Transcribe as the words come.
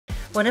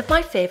One of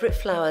my favourite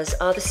flowers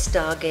are the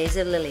Star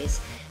Gazer Lilies.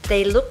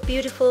 They look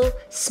beautiful,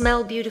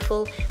 smell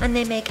beautiful, and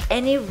they make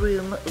any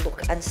room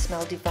look and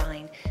smell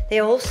divine. They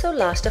also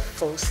last a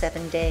full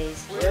 7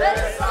 days. We're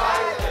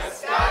excited at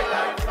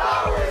Skyline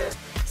Flowers!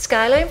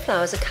 Skyline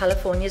Flowers are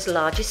California's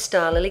largest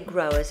star lily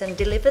growers and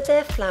deliver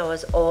their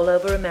flowers all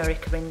over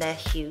America in their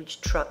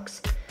huge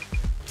trucks.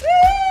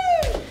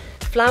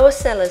 Flower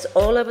sellers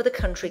all over the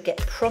country get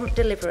prompt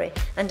delivery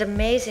and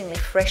amazingly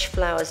fresh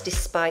flowers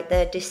despite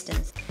their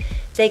distance.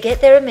 They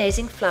get their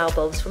amazing flower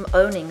bulbs from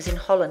Onings in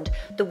Holland,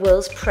 the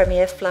world's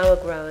premier flower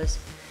growers.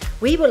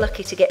 We were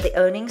lucky to get the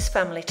Onings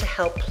family to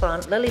help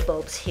plant lily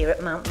bulbs here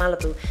at Mount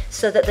Malibu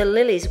so that the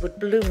lilies would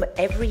bloom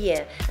every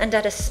year and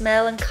add a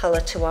smell and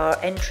colour to our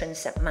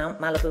entrance at Mount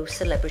Malibu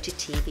Celebrity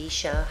TV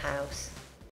Show House.